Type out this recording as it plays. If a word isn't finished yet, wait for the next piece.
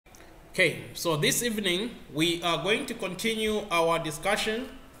Okay, so this evening we are going to continue our discussion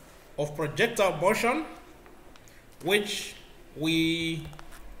of projectile motion, which we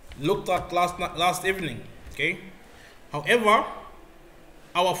looked at last evening. Okay, however,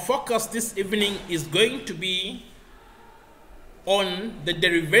 our focus this evening is going to be on the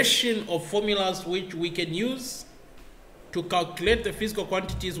derivation of formulas which we can use to calculate the physical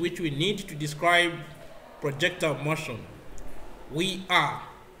quantities which we need to describe projectile motion. We are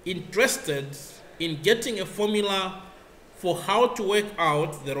interested in getting a formula for how to work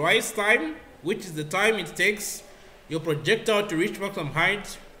out the rise time, which is the time it takes your projectile to reach maximum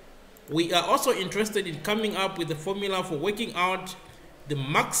height. We are also interested in coming up with a formula for working out the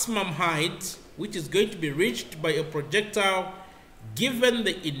maximum height which is going to be reached by a projectile given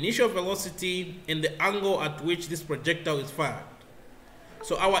the initial velocity and the angle at which this projectile is fired.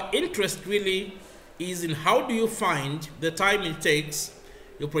 So our interest really is in how do you find the time it takes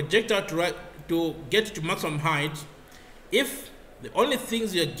your projectile to get to maximum height if the only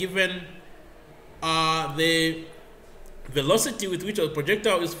things you're given are the velocity with which a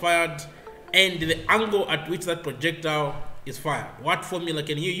projectile is fired and the angle at which that projectile is fired. What formula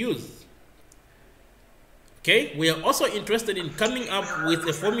can you use? Okay, we are also interested in coming up with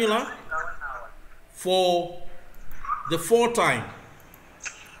a formula for the fall time.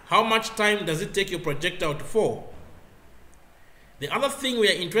 How much time does it take your projectile to fall? The other thing we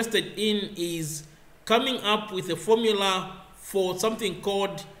are interested in is coming up with a formula for something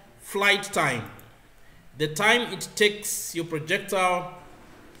called flight time. The time it takes your projectile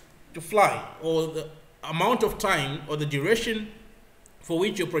to fly, or the amount of time or the duration for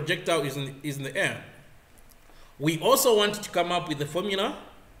which your projectile is in the air. We also want to come up with a formula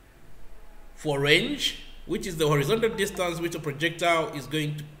for range, which is the horizontal distance which a projectile is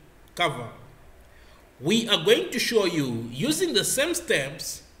going to cover. We are going to show you, using the same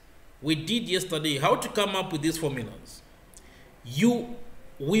steps we did yesterday, how to come up with these formulas.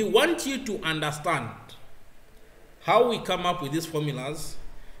 We want you to understand how we come up with these formulas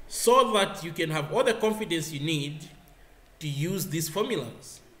so that you can have all the confidence you need to use these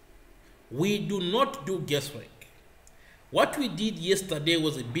formulas. We do not do guesswork. What we did yesterday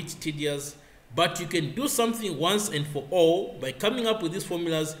was a bit tedious, but you can do something once and for all by coming up with these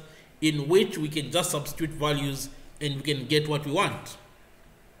formulas in which we can just substitute values and we can get what we want.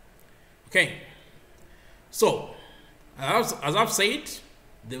 Okay, so as I've said,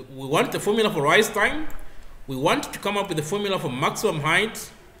 we want the formula for rise time. We want to come up with the formula for maximum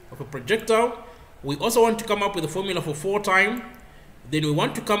height of a projectile. We also want to come up with a formula for fall time. Then we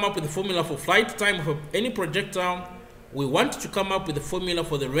want to come up with a formula for flight time of any projectile. We want to come up with a formula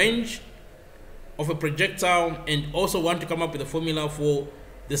for the range of a projectile, and also want to come up with a formula for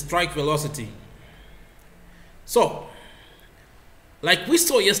the strike velocity. So, like we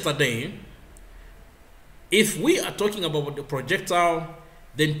saw yesterday, if we are talking about the projectile,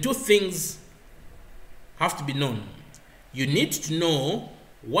 then two things have to be known. You need to know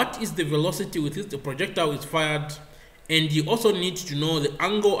what is the velocity with which the projectile is fired, and you also need to know the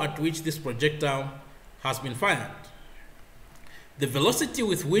angle at which this projectile has been fired. The velocity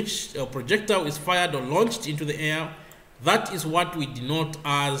with which a projectile is fired or launched into the air, that is what we denote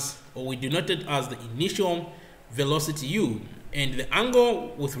as, or we denoted as, the initial velocity u. And the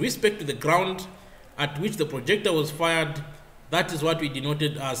angle with respect to the ground at which the projectile was fired, that is what we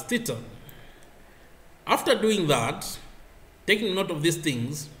denoted as theta. After doing that, taking note of these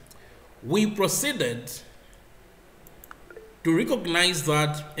things, we proceeded to recognize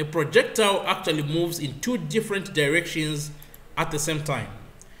that a projectile actually moves in two different directions at the same time.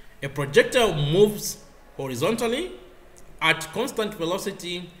 A projectile moves horizontally at constant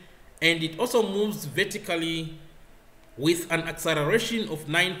velocity, and it also moves vertically with an acceleration of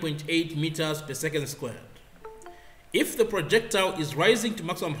 9.8 meters per second squared. If the projectile is rising to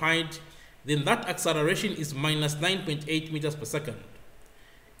maximum height, then that acceleration is minus 9.8 meters per second.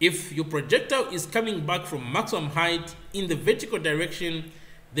 If your projectile is coming back from maximum height in the vertical direction,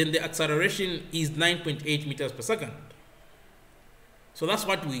 then the acceleration is 9.8 meters per second. So that's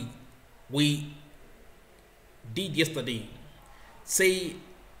what we did yesterday. Say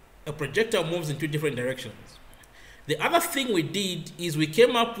a projectile moves in two different directions. The other thing we did is we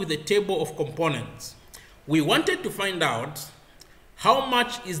came up with a table of components. We wanted to find out how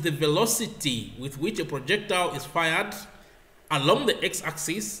much is the velocity with which a projectile is fired along the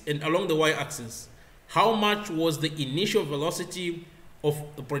x-axis and along the y-axis. How much was the initial velocity of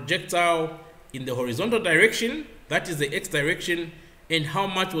the projectile in the horizontal direction, that is the x direction, and how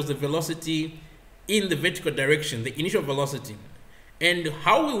much was the velocity in the vertical direction, the initial velocity. And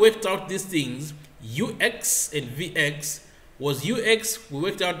how we worked out these things, ux and vx, was ux, we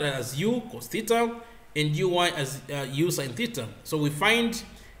worked out as u cos theta, and uy as u sin theta. So we find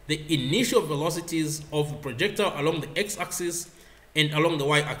the initial velocities of the projectile along the x-axis and along the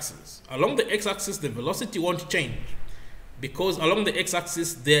y-axis. Along the x-axis, the velocity won't change because along the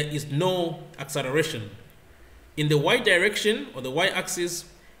x-axis there is no acceleration. In the y direction or the y-axis,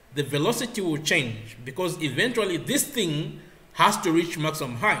 the velocity will change because eventually this thing has to reach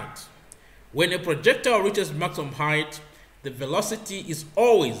maximum height. When a projectile reaches maximum height, the velocity is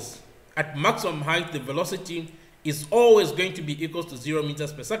always, at maximum height, the velocity is always going to be equal to 0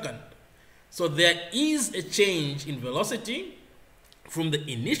 meters per second. So there is a change in velocity from the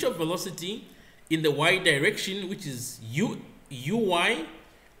initial velocity in the y direction, which is uy,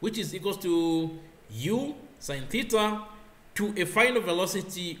 which is equal to u sin theta, to a final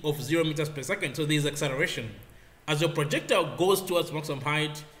velocity of 0 meters per second. So there is acceleration. As your projectile goes towards maximum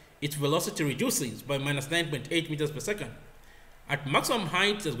height, its velocity reduces by minus 9.8 meters per second. At maximum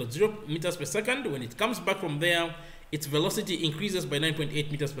height, it's got 0 meters per second. When it comes back from there, its velocity increases by 9.8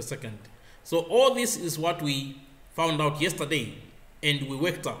 meters per second. So all this is what we found out yesterday, and we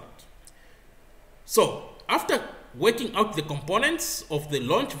worked out. So after working out the components of the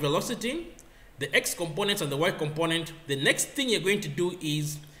launch velocity, the x components and the y component, the next thing you're going to do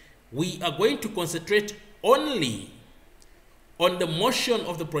is we are going to concentrate only on the motion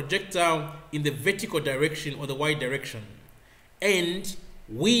of the projectile in the vertical direction or the y direction. And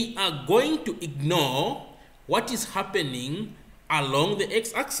we are going to ignore what is happening along the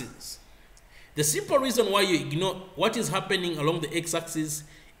x-axis. The simple reason why you ignore what is happening along the x-axis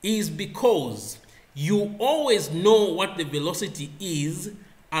is because you always know what the velocity is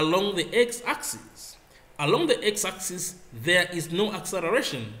along the x-axis. Along the x-axis, there is no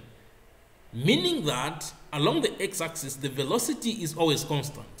acceleration, meaning that along the x-axis, the velocity is always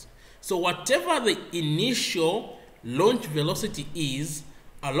constant. So whatever the initial launch velocity is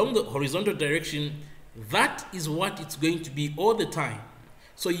along the horizontal direction, that is what it's going to be all the time.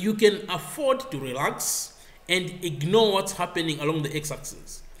 So you can afford to relax and ignore what's happening along the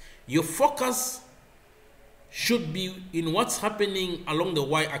x-axis. Your focus should be in what's happening along the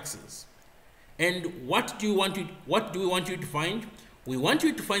y-axis. And what do we want you to find? We want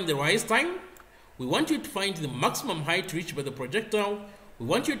you to find the rise time. We want you to find the maximum height reached by the projectile. We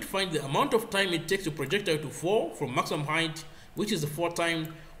want you to find the amount of time it takes the projectile to fall from maximum height, which is the fall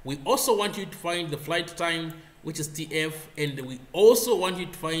time. We also want you to find the flight time, which is TF, and we also want you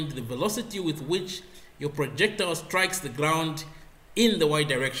to find the velocity with which your projectile strikes the ground in the y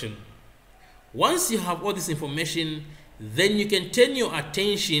direction. Once you have all this information, then you can turn your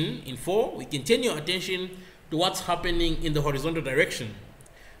attention we can turn your attention to what's happening in the horizontal direction.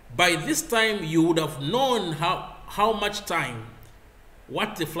 By this time, you would have known how much time,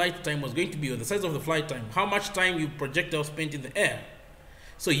 what the flight time was going to be, or the size of the flight time, how much time your projectile spent in the air.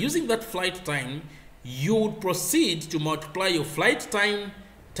 So using that flight time, you would proceed to multiply your flight time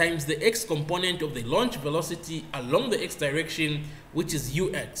times the x component of the launch velocity along the x direction, which is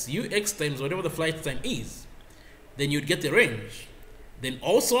ux times whatever the flight time is. Then you'd get the range. Then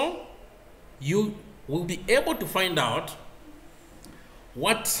also, you will be able to find out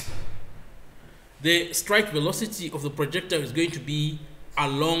what the strike velocity of the projectile is going to be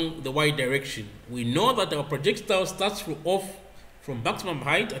along the y direction. We know that our projectile starts from maximum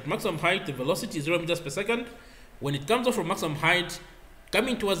height. At maximum height, the velocity is 0 meters per second. When it comes off from maximum height,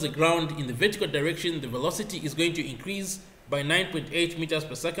 coming towards the ground in the vertical direction, the velocity is going to increase by 9.8 meters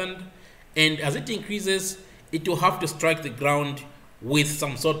per second. And as it increases, it will have to strike the ground with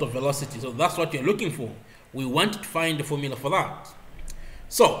some sort of velocity. So that's what you're looking for. We want to find the formula for that.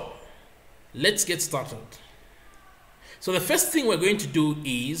 So let's get started. So the first thing we're going to do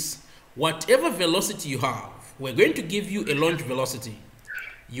is, whatever velocity you have, we're going to give you a launch velocity.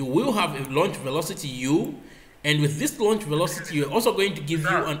 You will have a launch velocity u, and with this launch velocity, you're also going to give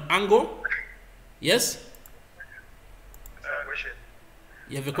you an angle. Yes? Question.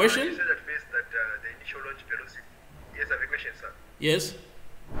 You have a question? You said at first that the initial launch velocity. Yes, I have a question, sir. Yes.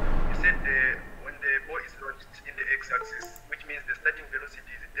 You said when the ball is launched in the x-axis, which means the starting velocity,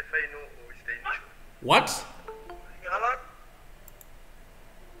 is it the final or is the initial? What?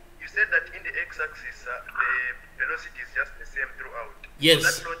 You said that in the x-axis, the velocity is just the same throughout. Yes. So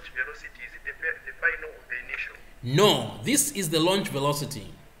that launch velocity, is it the final or the initial? No, this is the launch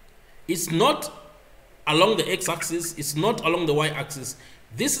velocity. It's not along the x-axis, it's not along the y-axis.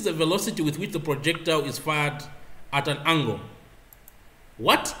 This is the velocity with which the projectile is fired at an angle.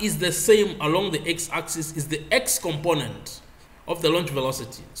 What is the same along the x-axis is the x component of the launch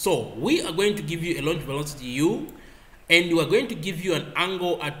velocity. So we are going to give you a launch velocity u, and we are going to give you an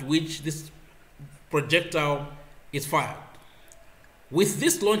angle at which this projectile is fired. with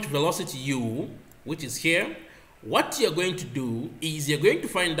this launch velocity u, which is here, what you're going to do is you're going to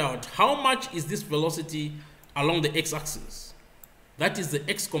find out how much is this velocity along the x-axis. That is the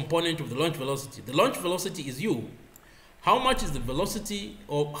x component of the launch velocity. The launch velocity is u. How much is the velocity,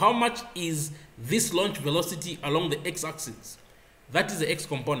 or how much is this launch velocity along the x-axis? That is the x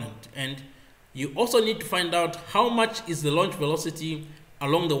component. And you also need to find out how much is the launch velocity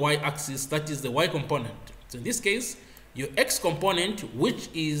along the y-axis. That is the y component. So in this case, your x component, which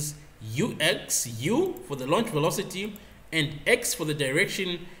is ux, u for the launch velocity, and x for the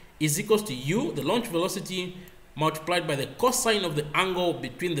direction, is equals to u, the launch velocity, multiplied by the cosine of the angle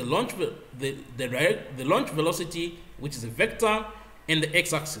between the launch velocity, which is a vector, and the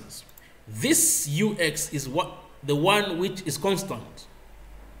x-axis. This ux is the one which is constant.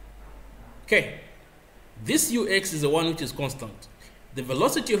 Okay, this ux is the one which is constant. The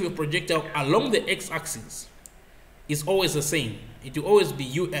velocity of your projectile along the x-axis is always the same. It will always be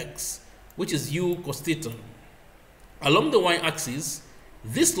ux, which is u cos theta. Along the y-axis,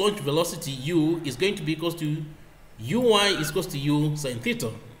 this launch velocity u is going to be equals to uy is equals to u sin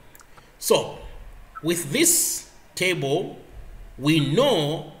theta. So, with this table, we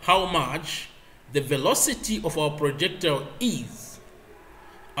know how much the velocity of our projectile is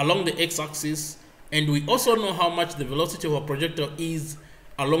along the x-axis, and we also know how much the velocity of our projectile is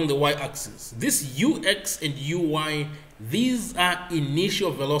along the y-axis. This ux and uy, these are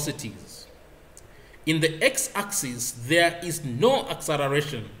initial velocities. In the x-axis, there is no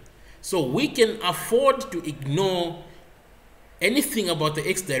acceleration. So we can afford to ignore anything about the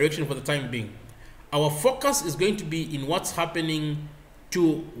x direction for the time being. Our focus is going to be in what's happening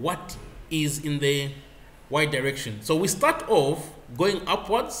to what is in the y direction. So we start off going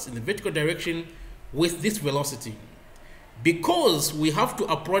upwards in the vertical direction with this velocity. Because we have to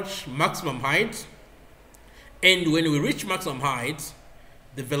approach maximum height, and when we reach maximum height,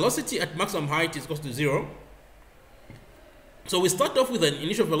 the velocity at maximum height is equal to 0. So we start off with an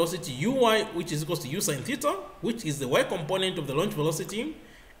initial velocity uy, which is equal to u sin theta, which is the y component of the launch velocity,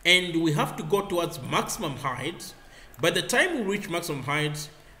 and we have to go towards maximum height. By the time we reach maximum height,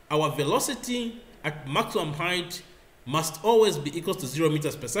 our velocity at maximum height must always be equal to 0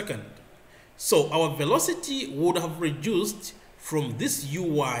 meters per second. So our velocity would have reduced from this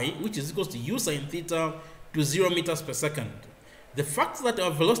uy, which is equal to u sin theta, to 0 meters per second. The fact that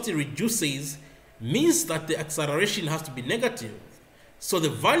our velocity reduces means that the acceleration has to be negative. So the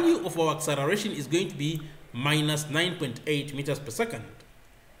value of our acceleration is going to be minus 9.8 meters per second.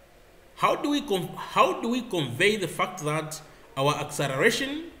 How do we convey the fact that our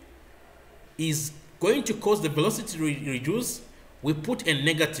acceleration is going to cause the velocity to reduce? We put a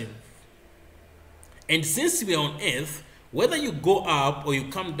negative. And since we are on Earth, whether you go up or you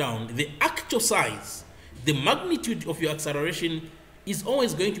come down, the actual size, the magnitude of your acceleration is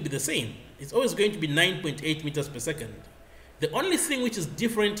always going to be the same. It's always going to be 9.8 meters per second. The only thing which is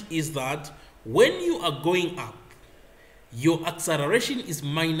different is that when you are going up, your acceleration is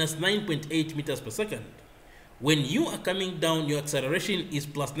minus 9.8 meters per second. When you are coming down, your acceleration is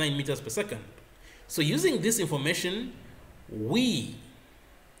plus 9 meters per second. So using this information, we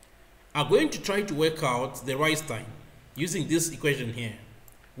are going to try to work out the rise time using this equation here,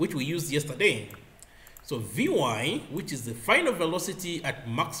 which we used yesterday. So Vy, which is the final velocity at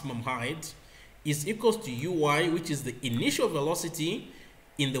maximum height, is equals to Uy, which is the initial velocity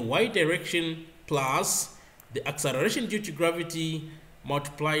in the y direction, plus the acceleration due to gravity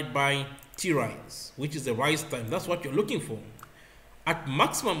multiplied by t rise, which is the rise time. That's what you're looking for. At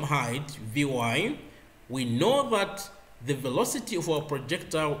maximum height, Vy, we know that the velocity of our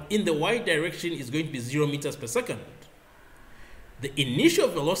projectile in the y direction is going to be 0 meters per second. The initial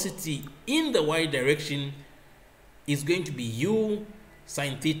velocity in the y direction is going to be u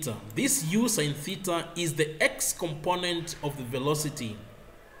sin theta. This u sin theta is the x component of the velocity.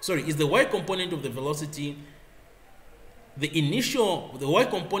 Sorry, is the y component of the velocity. The y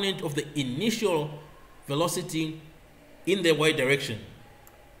component of the initial velocity in the y direction.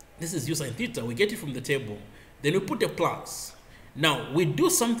 This is u sin theta. We get it from the table. Then we put a plus. Now we do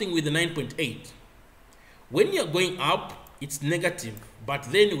something with the 9.8. When you're going up, it's negative, but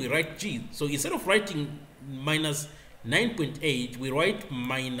then we write g. So instead of writing minus 9.8, we write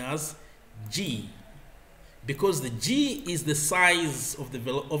minus g, because the g is the size of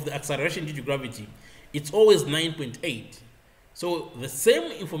the acceleration due to gravity. It's always 9.8. So the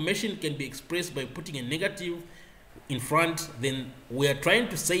same information can be expressed by putting a negative in front. Then we are trying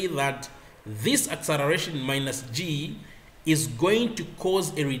to say that this acceleration minus g is going to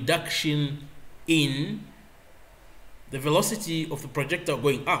cause a reduction in the velocity of the projectile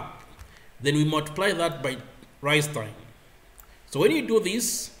going up. Then we multiply that by rise time. So when you do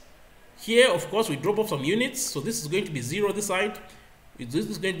this, here, of course, we drop off some units. So this is going to be 0 this side. This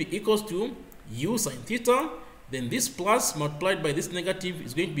is going to be equals to u sine theta. Then this plus multiplied by this negative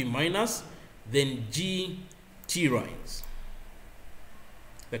is going to be minus. Then g t rise.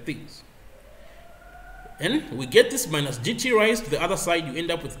 Like this. And we get this minus g t rise to the other side. You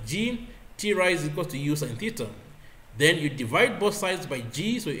end up with g t rise equals to u sine theta. Then you divide both sides by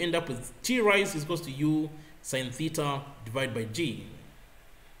g. So you end up with t rise is equals to u sine theta divided by g.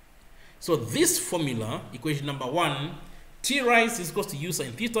 So this formula, equation number 1, t rise is equals to u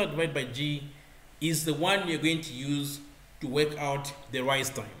sine theta divided by g, is the one you're going to use to work out the rise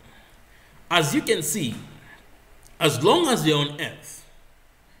time. As you can see, as long as you're on Earth,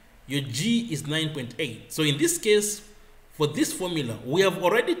 your g is 9.8. So in this case, for this formula, we have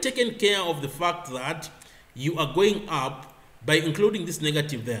already taken care of the fact that you are going up by including this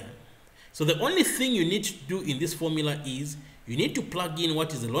negative there. So the only thing you need to do in this formula is you need to plug in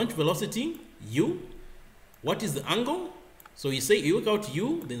what is the launch velocity, u, what is the angle. So you say you work out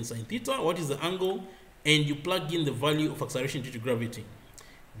u, then sine theta, what is the angle, and you plug in the value of acceleration due to gravity.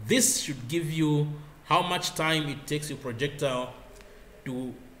 This should give you how much time it takes your projectile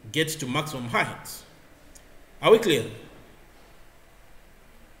to get to maximum height. Are we clear?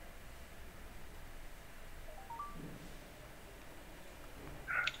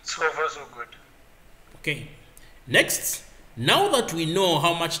 So far, so good. Okay. Next, now that we know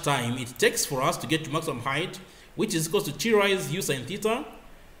how much time it takes for us to get to maximum height, which is equal to t rise u sine theta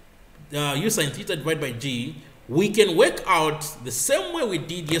divided by g, we can work out the same way we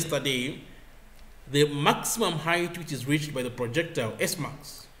did yesterday the maximum height which is reached by the projectile, S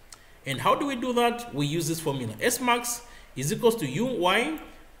max. And how do we do that? We use this formula. S max is equals to uy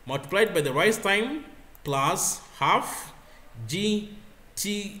multiplied by the rise time plus half g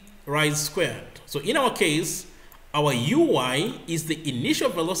t rise squared. So in our case, our uy is the initial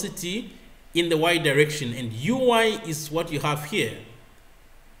velocity in the y direction, and uy is what you have here,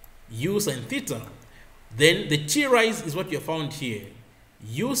 u sine theta. Then the t rise is what you found here,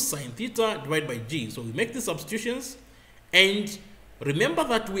 u sine theta divided by g. So we make the substitutions, and remember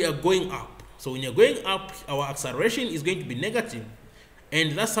that we are going up. So when you're going up, our acceleration is going to be negative,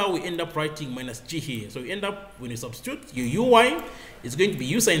 and that's how we end up writing minus g here. So we end up, when you substitute, your uy is going to be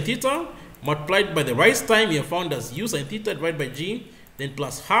u sine theta multiplied by the rise time you found as u sine theta divided by g, then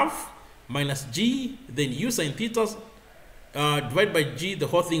plus half minus g, then u sine theta divided by g, the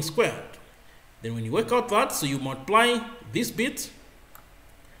whole thing squared. Then when you work out that, so you multiply this bit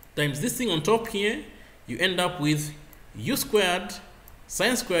times this thing on top here, you end up with u squared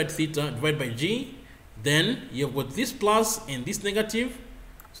sine squared theta divided by g. Then you've got this plus and this negative,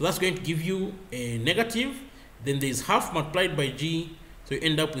 so that's going to give you a negative. Then there's half multiplied by g, so you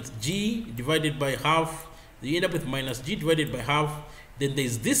end up with g divided by half. You end up with minus g divided by half. Then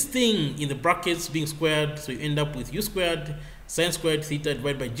there's this thing in the brackets being squared, so you end up with u squared sine squared theta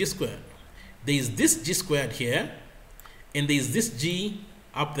divided by g squared. There is this g squared here, and there is this g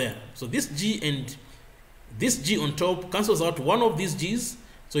up there. So this g and this g on top cancels out one of these g's,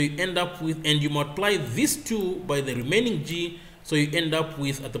 so you end up with, and you multiply this 2 by the remaining g, so you end up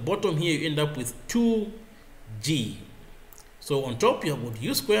with, at the bottom here, you end up with 2g. So on top you have got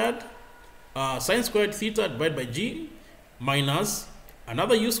u squared sine squared theta divided by g minus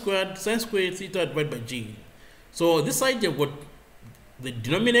another u squared sine squared theta divided by g. So this side you've got, the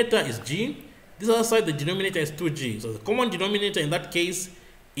denominator is g, this other side the denominator is 2g. So the common denominator in that case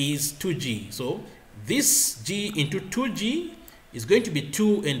is 2g. So this g into 2g is going to be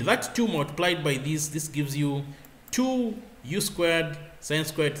 2, and that 2 multiplied by this gives you 2 u squared sine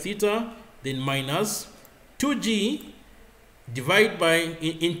squared theta, then minus 2g divided by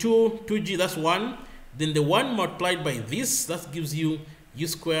into 2g, that's 1, then the 1 multiplied by this, that gives you u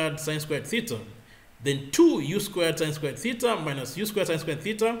squared sine squared theta, then 2 u squared sine squared theta minus u squared sine squared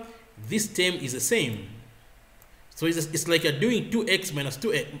theta. This term is the same, so it's like you're doing 2x minus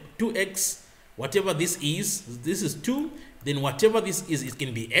 2x, whatever this is 2, then whatever this is, it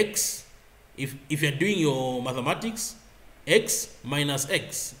can be x. If you're doing your mathematics, x minus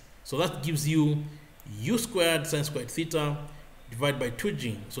x, so that gives you u squared sine squared theta divided by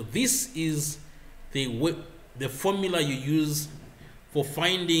 2g. So this is the formula you use for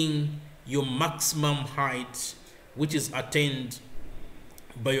finding your maximum height, which is attained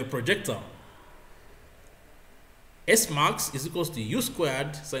by your projectile. S max is equals to u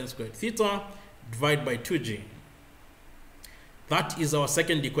squared sine squared theta divided by 2g. That is our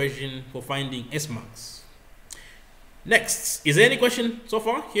second equation for finding S max. Next, is there any question so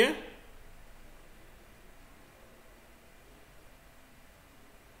far here?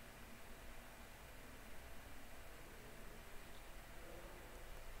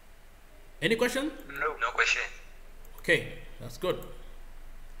 Any question? No question. Okay, that's good.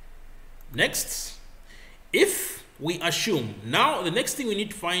 Next, if we assume, now the next thing we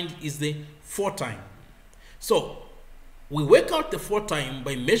need to find is the 4 time. So we work out the 4 time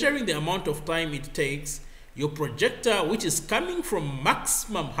by measuring the amount of time it takes your projectile, which is coming from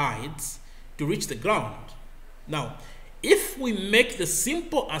maximum heights, to reach the ground. Now, if we make the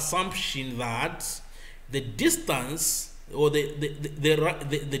simple assumption that the distance or the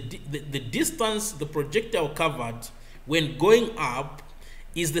distance the projectile covered when going up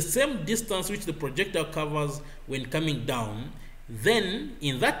is the same distance which the projectile covers when coming down, then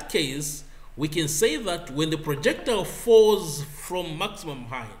in that case we can say that when the projectile falls from maximum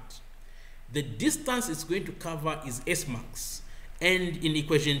height, the distance it's going to cover is S max. And in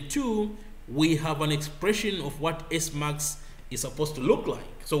equation 2, we have an expression of what S max is supposed to look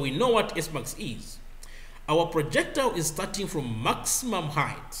like. So we know what S max is. Our projectile is starting from maximum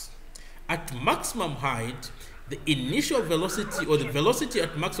height. At maximum height, the initial velocity, or the velocity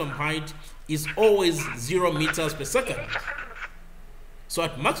at maximum height, is always 0 meters per second. So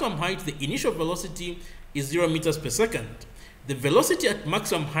at maximum height, the initial velocity is 0 meters per second. The velocity at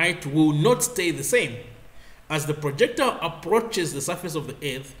maximum height will not stay the same. As the projectile approaches the surface of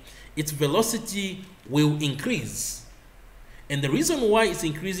the Earth, its velocity will increase. And the reason why it's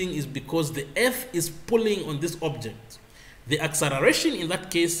increasing is because the Earth is pulling on this object. The acceleration in that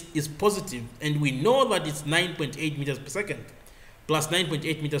case is positive, and we know that it's 9.8 meters per second, plus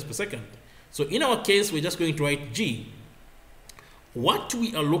 9.8 meters per second. So in our case, we're just going to write G. What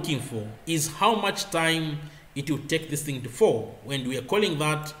we are looking for is how much time it will take this thing to fall, when we are calling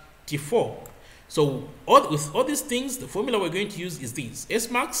that T4. So with all these things, the formula we're going to use is this. S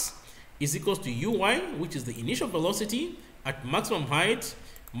max is equals to Uy, which is the initial velocity at maximum height,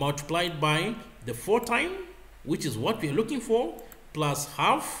 multiplied by the 4 time, which is what we are looking for, plus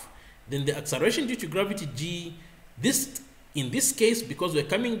half, then the acceleration due to gravity G. In this case, because we're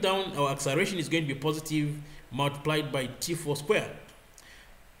coming down, our acceleration is going to be positive, multiplied by T4 squared.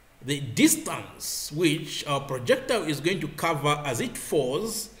 The distance which our projectile is going to cover as it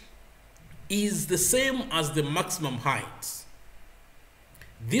falls is the same as the maximum height.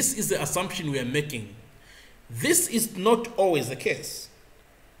 This is the assumption we are making. This is not always the case,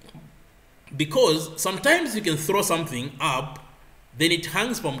 because sometimes you can throw something up, then it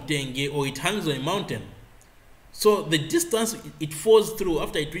hangs from Tenge or it hangs on a mountain. So the distance it falls through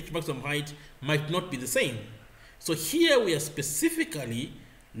after it reaches maximum height might not be the same. So here we are specifically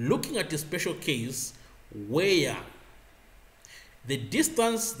looking at a special case where the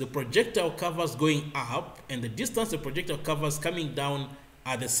distance the projectile covers going up and the distance the projectile covers coming down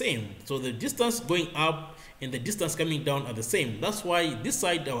are the same. So the distance going up and the distance coming down are the same. That's why this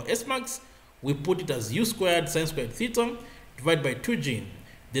side, our S max, we put it as U squared sine squared theta divided by 2g.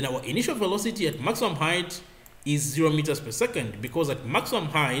 Then our initial velocity at maximum height is 0 meters per second, because at maximum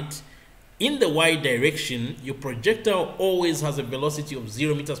height in the y direction, your projectile always has a velocity of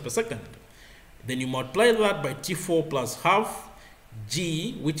 0 meters per second. Then you multiply that by T4 plus half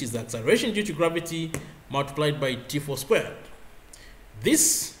g, which is the acceleration due to gravity, multiplied by T4 squared.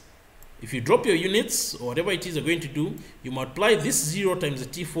 This, if you drop your units or whatever it is you're going to do, you multiply this 0 times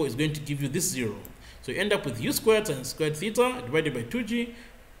the T4 is going to give you this 0. So you end up with U squared sine squared theta divided by 2g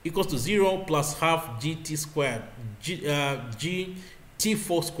equals to 0 plus half gt squared,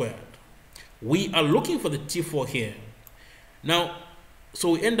 T4 squared. We are looking for the T4 here. Now,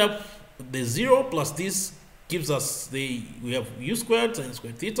 so we end up, the 0 plus this gives us we have U squared sine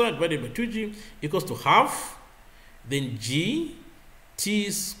squared theta divided by 2g equals to half, then g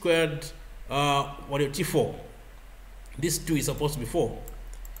t squared, T4. This 2 is supposed to be 4.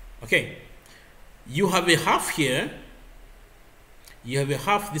 Okay. You have a half here. You have a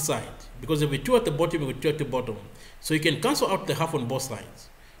half this side, because you have a 2 at the bottom, you have a 2 at the bottom. So you can cancel out the half on both sides.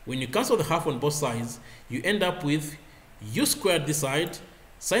 When you cancel the half on both sides, you end up with U squared this side,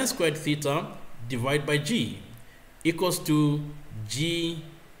 sine squared theta divided by g equals to g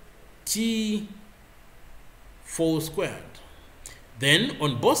T4 squared. Then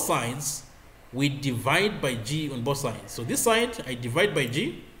on both sides, we divide by g on both sides. So this side, I divide by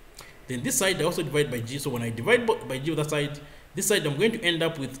g. Then this side, I also divide by g. So when I divide by g on that side, this side, I'm going to end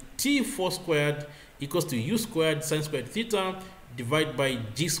up with T4 squared equals to U squared sine squared theta divided by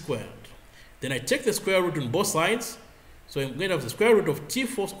g squared. Then I take the square root on both sides. So I'm going to have the square root of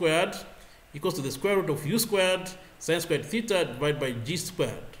T4 squared equals to the square root of U squared sine squared theta divided by g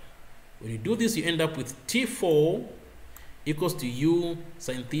squared. When you do this, you end up with T4 equals to U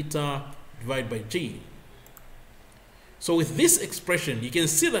sine theta divided by g. So with this expression, you can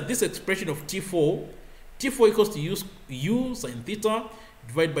see that this expression of T4 equals to U sine theta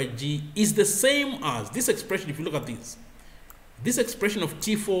divided by G is the same as this expression. If you look at this expression of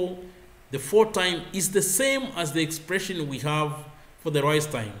T4, the 4 time is the same as the expression we have for the rise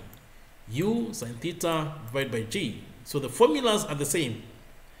time, U sine theta divided by G. So the formulas are the same.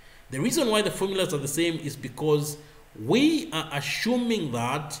 The reason why the formulas are the same is because we are assuming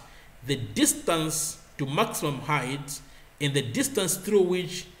that the distance to maximum height and the distance through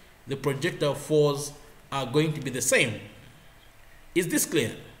which the projectile falls are going to be the same. Is this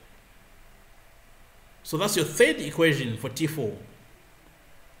clear? So that's your third equation for T4.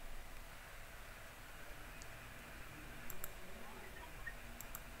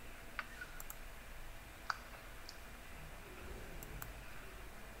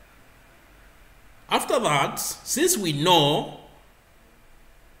 After that, since we know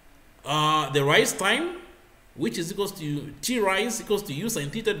the rise time, which is equals to T rise equals to U sine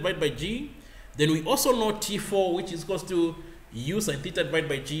theta divided by G, then we also know T4, which is equals to U sine theta divided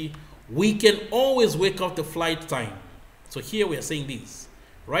by G. We can always work out the flight time. So here we are saying this.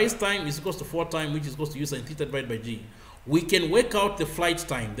 Rise time is equals to 4 time, which is equals to U sine theta divided by G. We can work out the flight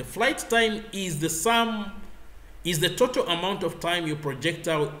time. The flight time is the sum, is the total amount of time your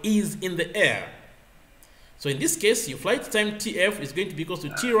projectile is in the air. So in this case, your flight time TF is going to be equals to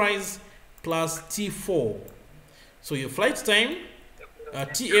T rise plus T4. So your flight time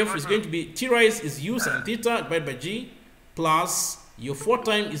TF is going to be, T rise is U sine theta divided by G plus your 4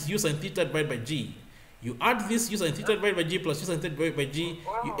 time is U sine theta divided by G. You add this U sine theta divided by G plus U sine theta divided by G,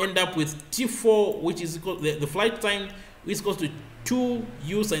 you end up with T4, which is equal, the flight time is equal to 2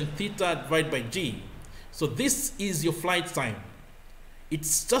 U sine theta divided by G. So this is your flight time.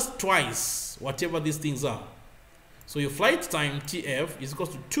 It's just twice whatever these things are. So your flight time TF is equal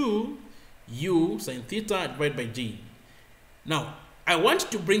to 2 U sine theta divided by G. Now, I want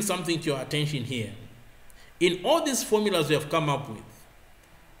to bring something to your attention here. In all these formulas we have come up with,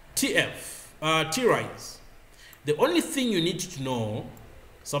 TF, T rise, the only thing you need to know,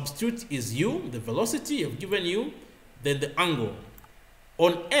 substitute is U, the velocity I've given you, then the angle.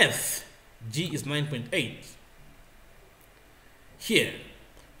 On Earth, G is 9.8. Here,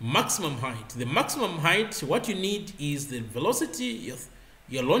 maximum height. The maximum height, what you need is the velocity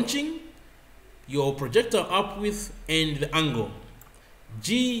you're launching your projectile up with and the angle.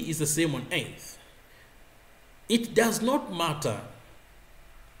 G is the same on Earth. It does not matter.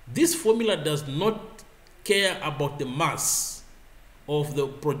 This formula does not care about the mass of the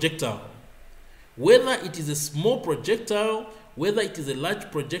projectile. Whether it is a small projectile, whether it is a large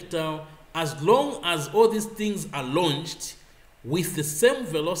projectile, as long as all these things are launched with the same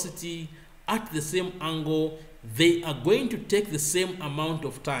velocity at the same angle, they are going to take the same amount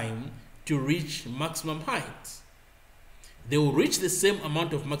of time to reach maximum height. They will reach the same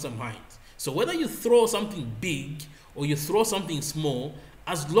amount of maximum height. So whether you throw something big or you throw something small,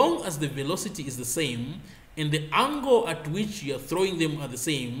 as long as the velocity is the same and the angle at which you are throwing them are the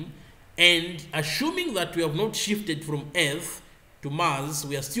same, and assuming that we have not shifted from Earth to Mars,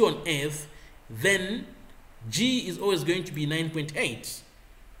 we are still on Earth, then G is always going to be 9.8.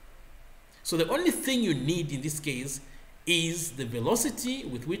 So the only thing you need in this case is the velocity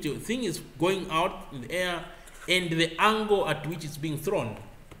with which your thing is going out in the air and the angle at which it's being thrown.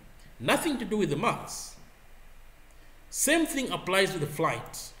 Nothing to do with the mass. Same thing applies to the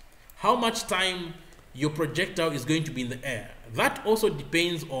flight. How much time your projectile is going to be in the air. That also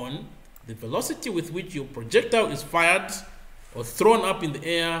depends on the velocity with which your projectile is fired or thrown up in the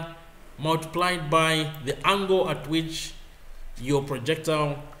air, multiplied by the angle at which your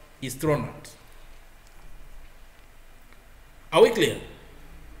projectile is thrown at. Are we clear?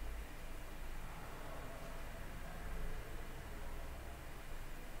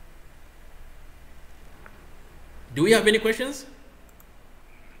 Do we have any questions?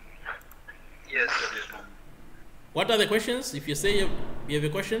 Yes. What are the questions? If you say you have a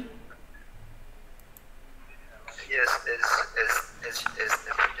question? Yes, as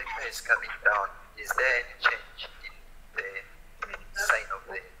the projectile is coming down, is there any change in the sign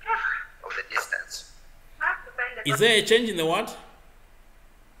of the distance? Is there a change in the what?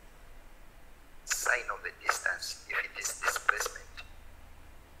 Sign of the distance, if it is displacement.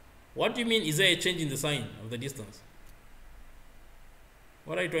 What do you mean, is there a change in the sign of the distance?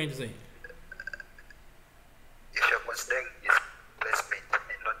 What are you trying to say? If you're considering displacement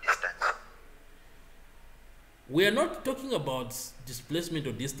and not distance. We are not talking about displacement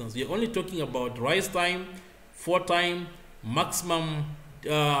or distance. We are only talking about rise time, 4 time, maximum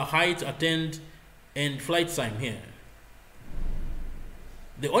height attained, and flight time here.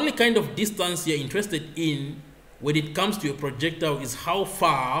 The only kind of distance you're interested in when it comes to a projectile is how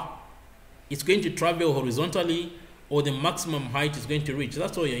far it's going to travel horizontally or the maximum height is going to reach.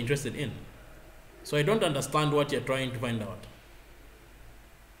 That's all you're interested in. So I don't understand what you're trying to find out.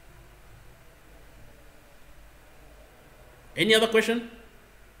 Any other question?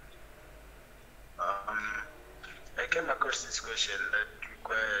 I came across this question that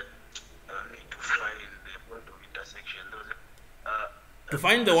required me to find the point of intersection. To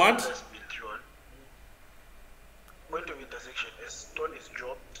find the what? Point of intersection, a stone is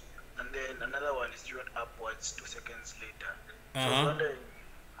dropped and then another one is thrown upwards 2 seconds later. So I was wondering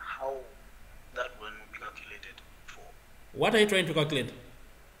how that one will be calculated for. What are you trying to calculate?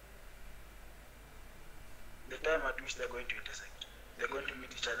 The time at which they're going to intersect. They're going to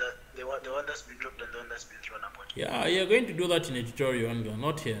meet each other. The one that's been dropped and the one that's been thrown upwards. Yeah, you're going to do that in a tutorial,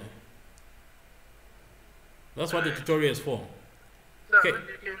 not here. That's what the tutorial is for. Okay.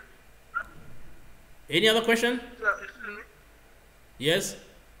 Any other question? Yes?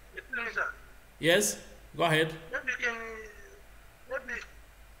 Yes? Go ahead. Maybe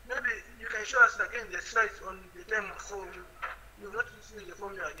you can show us again the slides on the time of 4. You're not using the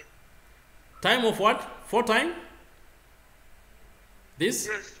formula again. Time of what? 4 time? This?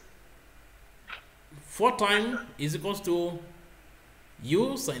 Yes. 4 time is equals to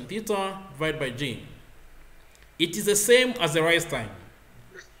u sine theta divided by g. It is the same as the rise time.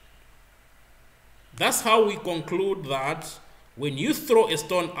 That's how we conclude that when you throw a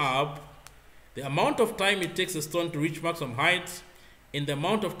stone up, the amount of time it takes a stone to reach maximum height and the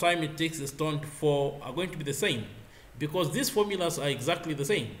amount of time it takes the stone to fall are going to be the same, because these formulas are exactly the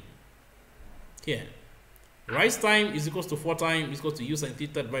same. Here, rise time is equals to 4 time is equals to u sine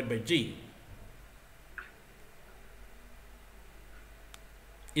theta divided by g.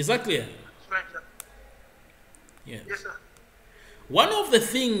 Is that clear? Right, sir. Yes. Yes, sir. One of the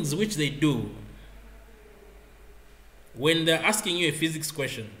things which they do when they're asking you a physics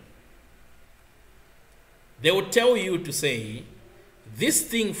question, they will tell you to say, this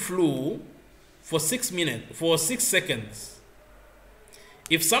thing flew for 6 seconds.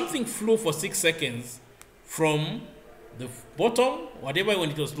 If something flew for 6 seconds from the bottom, whatever,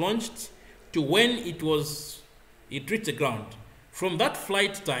 when it was launched, to when it reached the ground, from that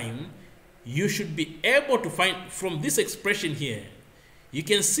flight time, you should be able to find, from this expression here, you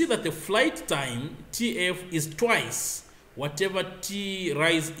can see that the flight time, TF, is twice whatever T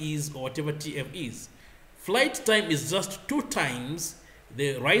rise is or whatever TF is. Flight time is just 2 times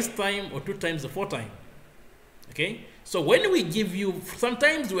the rise time or 2 times the 4 time. Okay? So when we give you,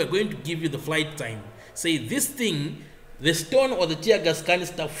 sometimes we are going to give you the flight time. Say this thing, the stone or the tear gas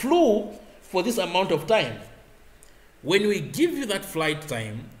canister flew for this amount of time. When we give you that flight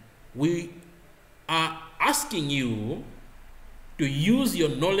time, we are asking you to use your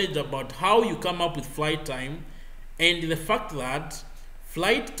knowledge about how you come up with flight time and the fact that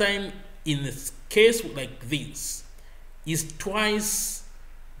flight time in this case like this is twice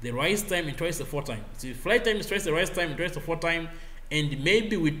the rise time and twice the 4 time. So flight time is twice the rise time and twice the 4 time, and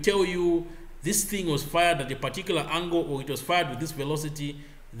maybe we tell you this thing was fired at a particular angle or it was fired with this velocity,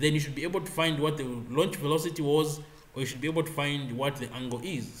 then you should be able to find what the launch velocity was, or you should be able to find what the angle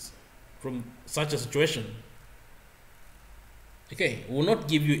is from such a situation. Okay, we will not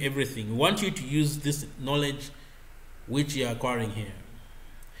give you everything. We want you to use this knowledge which you are acquiring here.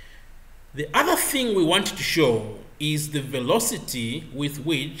 The other thing we want to show is the velocity with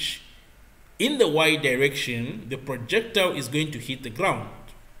which, in the y direction, the projectile is going to hit the ground.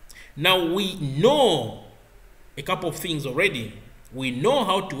 Now we know a couple of things already. We know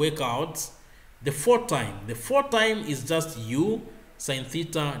how to work out the 4 time. The 4 time is just u sine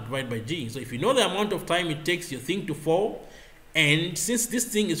theta divided by g. So if you know the amount of time it takes your thing to fall, and since this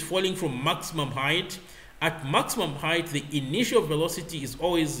thing is falling from maximum height, at maximum height the initial velocity is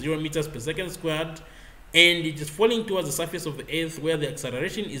always 0 meters per second squared, and it is falling towards the surface of the earth where the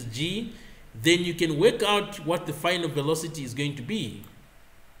acceleration is g, then you can work out what the final velocity is going to be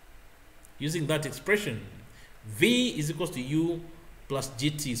using that expression. V is equals to u plus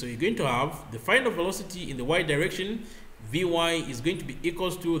gt. So you're going to have the final velocity in the y direction, Vy is going to be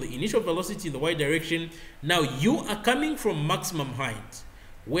equals to the initial velocity in the y direction. Now you are coming from maximum height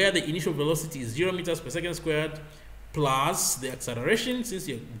where the initial velocity is 0 meters per second squared, plus the acceleration, since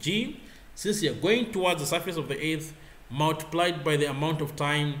you're going towards the surface of the earth, multiplied by the amount of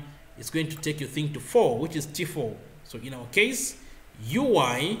time it's going to take your thing to fall, which is t4. So in our case,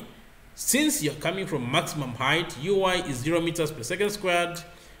 uy, since you're coming from maximum height, uy is 0 meters per second squared,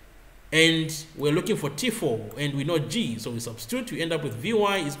 and we're looking for t4, and we know g, so we substitute, we end up with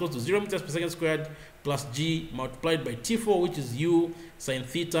Vy is equal to 0 meters per second squared plus g multiplied by t4, which is u sine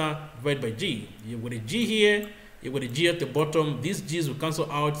theta divided by g. You've got a g here, you've got a g at the bottom, these g's will cancel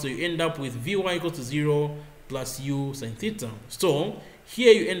out, so you end up with Vy equals to 0 plus u sine theta. So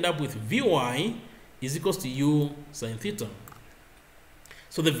here you end up with Vy is equals to u sine theta.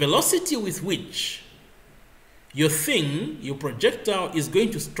 So the velocity with which your thing, your projectile, is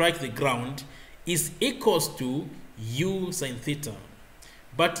going to strike the ground is equals to u sine theta.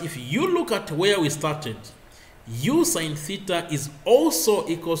 But if you look at where we started, u sine theta is also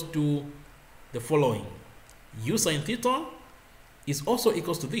equals to the following. U sine theta is also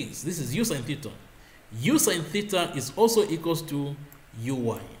equals to this. This is u sine theta. U sine theta is also equals to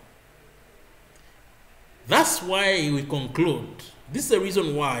uy. That's why we conclude, this is the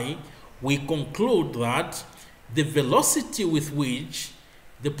reason why we conclude that the velocity with which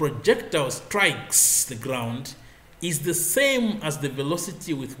the projectile strikes the ground is the same as the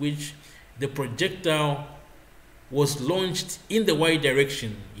velocity with which the projectile was launched in the y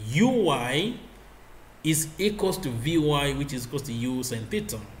direction. Uy is equals to Vy, which is equals to u sine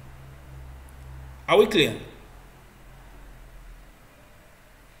theta. Are we clear?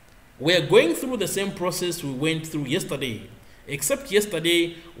 We are going through the same process we went through yesterday, except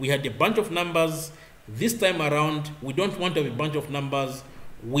yesterday we had a bunch of numbers. This time around, we don't want to have a bunch of numbers.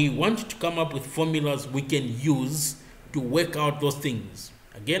 We want to come up with formulas we can use to work out those things.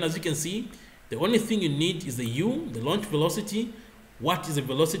 Again, as you can see, the only thing you need is the u, the launch velocity, what is the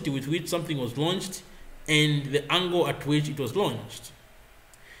velocity with which something was launched, and the angle at which it was launched.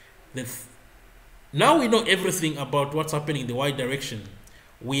 Now we know everything about what's happening in the y direction.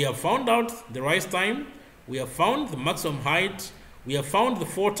 We have found out the rise time, we have found the maximum height, we have found the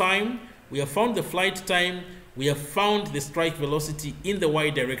fall time, we have found the flight time, we have found the strike velocity in the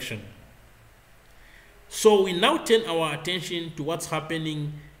y direction. So we now turn our attention to what's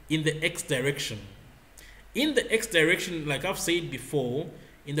happening in the x direction. In the x direction, like I've said before,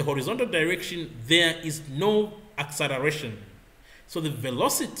 in the horizontal direction, there is no acceleration. So the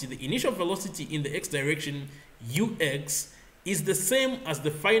velocity, the initial velocity in the x direction, ux, is the same as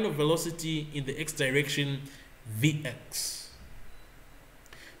the final velocity in the x direction, vx.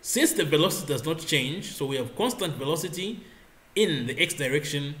 Since the velocity does not change, so we have constant velocity in the x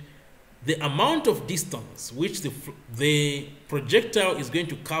direction, the amount of distance which the projectile is going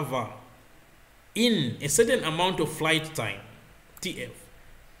to cover in a certain amount of flight time, tf,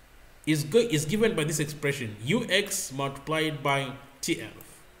 is given by this expression, ux multiplied by tf.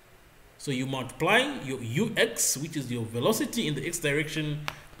 So you multiply your ux, which is your velocity in the x direction,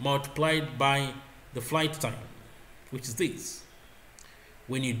 multiplied by the flight time, which is this.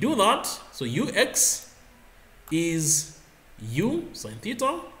 When you do that, so ux is u sine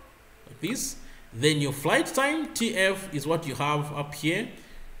theta, like this. Then your flight time, tf, is what you have up here,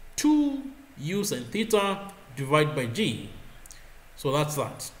 2u sine theta divided by g. So that's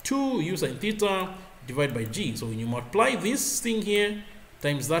that, 2u sine theta divided by g. So when you multiply this thing here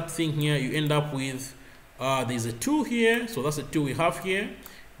times that thing here, you end up with, there's a 2 here, so that's a 2 we have here.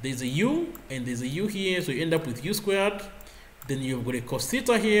 There's a u, and there's a u here, so you end up with u squared. Then you've got a cos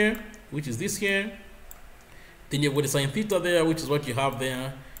theta here, which is this here. Then you've got a sine theta there, which is what you have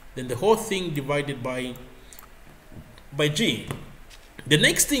there. Then the whole thing divided by g. The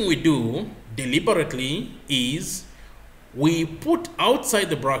next thing we do deliberately is we put outside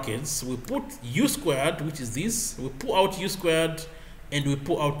the brackets, we put u squared, which is this, we pull out u squared and we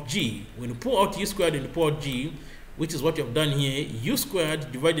pull out g. When you pull out u squared and you pull out g, which is what you have done here, u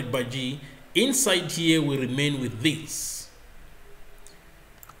squared divided by g, inside here we remain with this.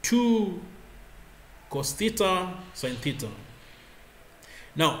 2 cos theta sine theta.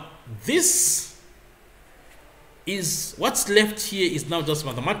 Now this is what's left here is now just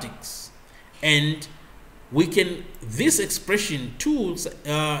mathematics, and we can, this expression 2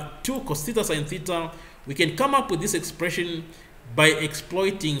 cos theta sine theta, we can come up with this expression by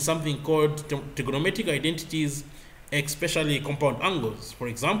exploiting something called trigonometric identities, especially compound angles. For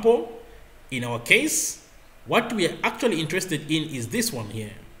example, in our case, what we are actually interested in is this one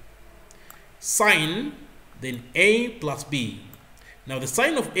here, sine, then a plus b. Now the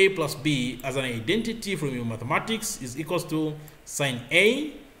sine of a plus b as an identity from your mathematics is equals to sine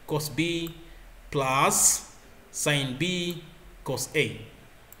a cos b plus sine b cos a.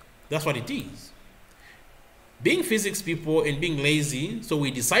 That's what it is. Being physics people and being lazy, so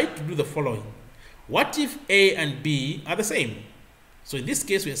we decide to do the following. What if a and b are the same? So in this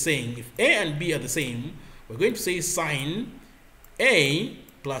case we are saying if a and b are the same, we're going to say sine a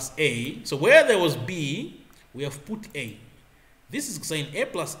plus a. So where there was b, we have put a. This is sine a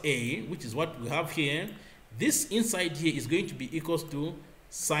plus a, which is what we have here. This inside here is going to be equals to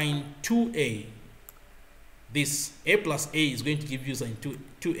sine 2a. This a plus a is going to give you sine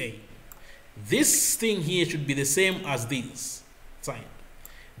 2a. This thing here should be the same as this sine.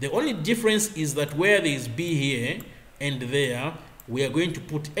 The only difference is that where there is B here and there, we are going to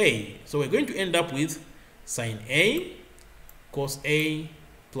put A. So we're going to end up with sine A cos A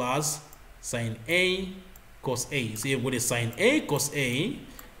plus sine A cos A. So you've got a sine A cos A,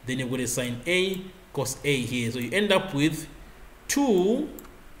 then you've got a sine A cos A here. So you end up with 2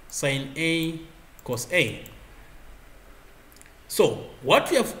 sine A cos A. So what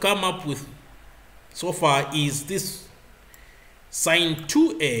we have come up with so far is this sine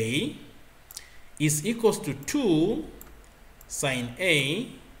 2A is equals to 2 sine A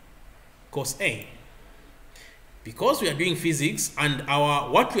cos A. Because we are doing physics and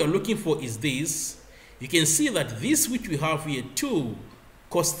what we are looking for is this, you can see that this which we have here, 2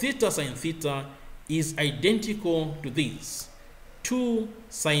 cos theta sine theta, is identical to this, 2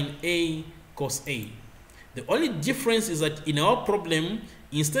 sine A cos A. The only difference is that in our problem,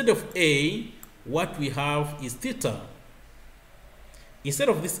 instead of A, what we have is theta. Instead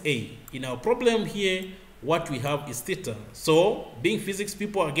of this A, in our problem here, what we have is theta. So, being physics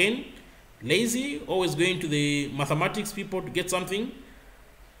people again, lazy, always going to the mathematics people to get something,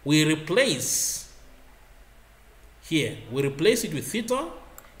 we replace here. We replace it with theta.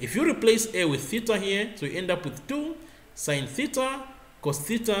 If you replace A with theta here, so you end up with 2 sine theta cos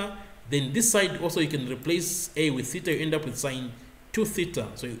theta. Then this side also you can replace A with theta, you end up with sine 2 theta.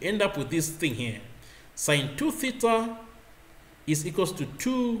 So you end up with this thing here. Sine 2 theta is equals to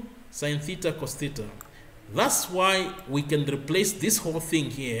 2 sine theta cos theta. That's why we can replace this whole thing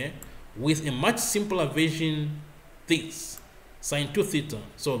here with a much simpler version, this sine 2 theta.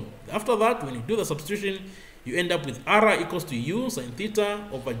 So after that, when you do the substitution, you end up with R equals to U sine theta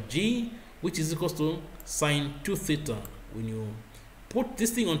over G, which is equals to sine 2 theta. When you put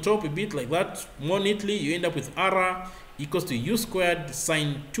this thing on top a bit like that, more neatly, you end up with R equals to U squared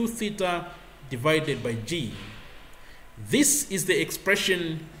sine 2 theta divided by G. This is the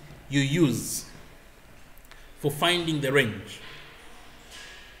expression you use for finding the range.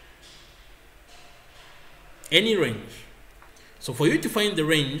 Any range. So for you to find the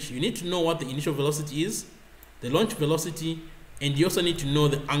range, you need to know what the initial velocity is, the launch velocity, and you also need to know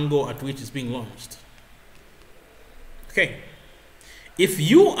the angle at which it's being launched. Okay. If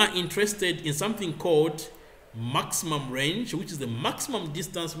you are interested in something called maximum range, which is the maximum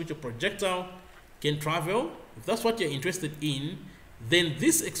distance which a projectile can travel, if that's what you're interested in, then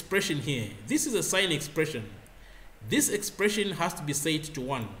this expression here, this is a sine expression. This expression has to be set to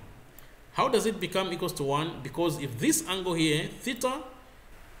 1. How does it become equals to 1? Because if this angle here, theta,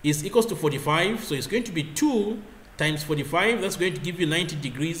 is equals to 45, so it's going to be 2 times 45, that's going to give you 90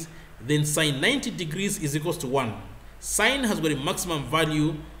 degrees, then sine 90 degrees is equals to 1. Sine has got a maximum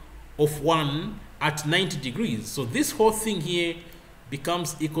value of 1 at 90 degrees. So this whole thing here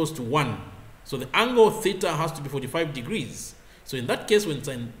becomes equals to 1. So the angle of theta has to be 45 degrees. So in that case, when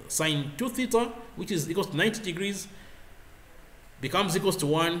sine 2 theta, which is equals to 90 degrees, becomes equals to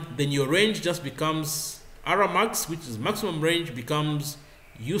 1, then your range just becomes R max, which is maximum range, becomes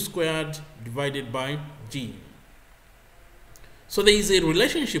U squared divided by G. So there is a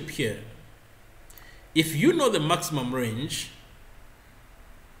relationship here. If you know the maximum range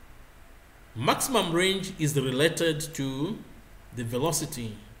is related to the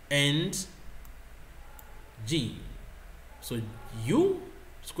velocity and G. So U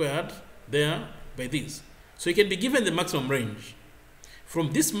squared there by this. So you can be given the maximum range.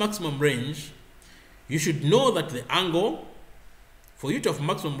 From this maximum range, you should know that the angle, for you to have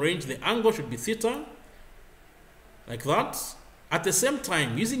maximum range, the angle should be theta, like that. At the same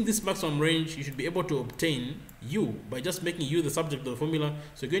time, using this maximum range, you should be able to obtain U by just making U the subject of the formula.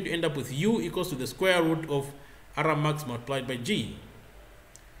 So you're going to end up with U equals to the square root of R max multiplied by G.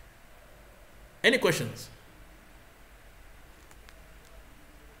 Any questions?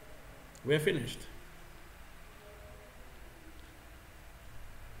 We're finished.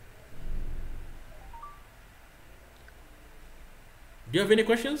 Do you have any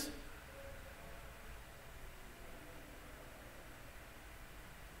questions?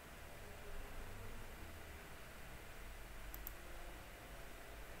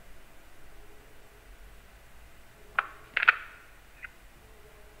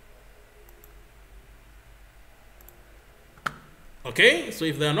 Okay, so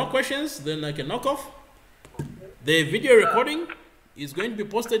if there are no questions, then I can knock off. The video recording is going to be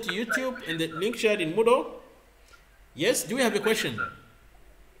posted to YouTube and the link shared in Moodle. Yes, do we have a question?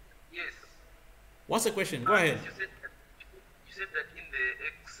 Yes. What's the question? Go ahead. You said that in the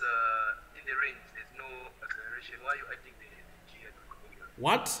x in the range there's no acceleration. Why are you adding the g at the formula?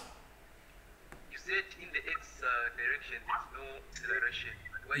 What? You said in the x direction there's no acceleration.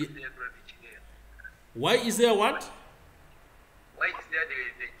 Why is there gravity there? Why is there what? why is there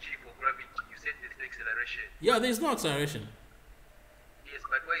the G for gravity? You said there's no acceleration. Yeah, there is no acceleration. Yes,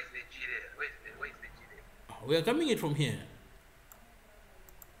 but why is the G there? Why is the G there? We are coming it from here.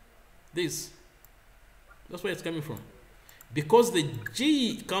 This. That's where it's coming from. Because the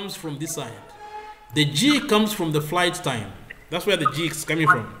G comes from this side. The G comes from the flight time. That's where the G is coming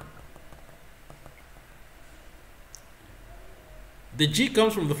from. The G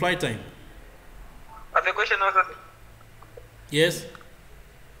comes from the flight time. I have a question also. Yes.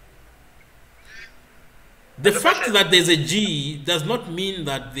 The fact that there's a G does not mean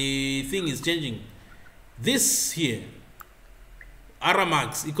that the thing is changing. This here, R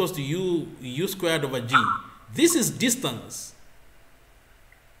max equals to U squared over G. This is distance.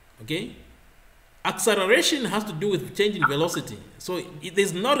 Okay? Acceleration has to do with change in velocity. So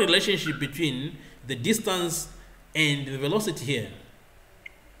there's no relationship between the distance and the velocity here.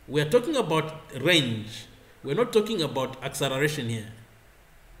 We are talking about range. We're not talking about acceleration here.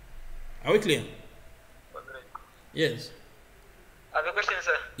 Are we clear? Yes. I have a question,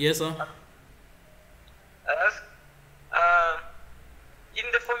 sir. Yes, sir. I ask, in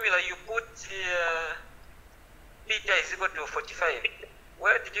the formula you put theta is equal to 45.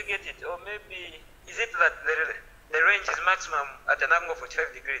 Where did you get it? Or maybe, is it that the range is maximum at an angle of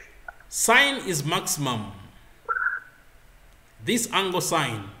 45 degrees? Sine is maximum. This angle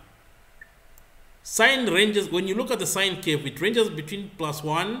sine. Sine ranges, when you look at the sine curve, it ranges between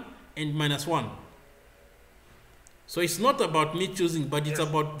 +1 and -1. So it's not about me choosing, but it's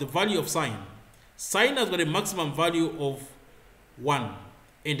about the value of sine. Sine has got a maximum value of 1.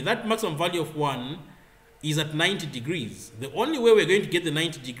 And that maximum value of 1 is at 90 degrees. The only way we're going to get the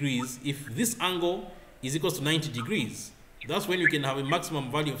 90 degrees if this angle is equal to 90 degrees. That's when you can have a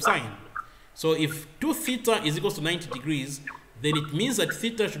maximum value of sine. So if 2 theta is equal to 90 degrees, then it means that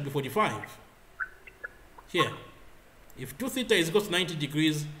theta should be 45. Here. If 2 theta is equal to 90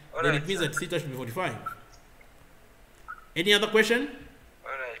 degrees, then it means that theta should be 45. Any other question?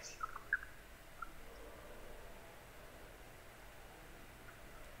 All right.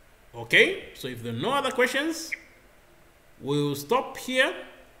 Okay, so if there are no other questions, we'll stop here.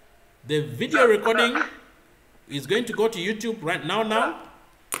 The video recording is going to go to YouTube right now.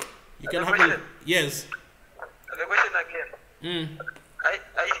 You can have a, yes. The question again.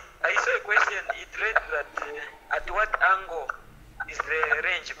 I saw a question, it read that at what angle is the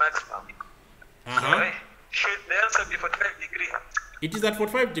range maximum? So should the answer be 45 degrees? It is at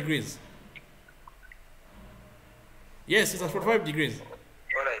 45 degrees. Yes, it's at 45 degrees.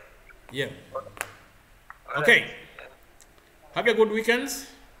 All right. Yeah. All okay. right. Have a good weekend.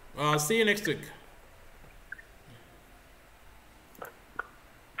 See you next week.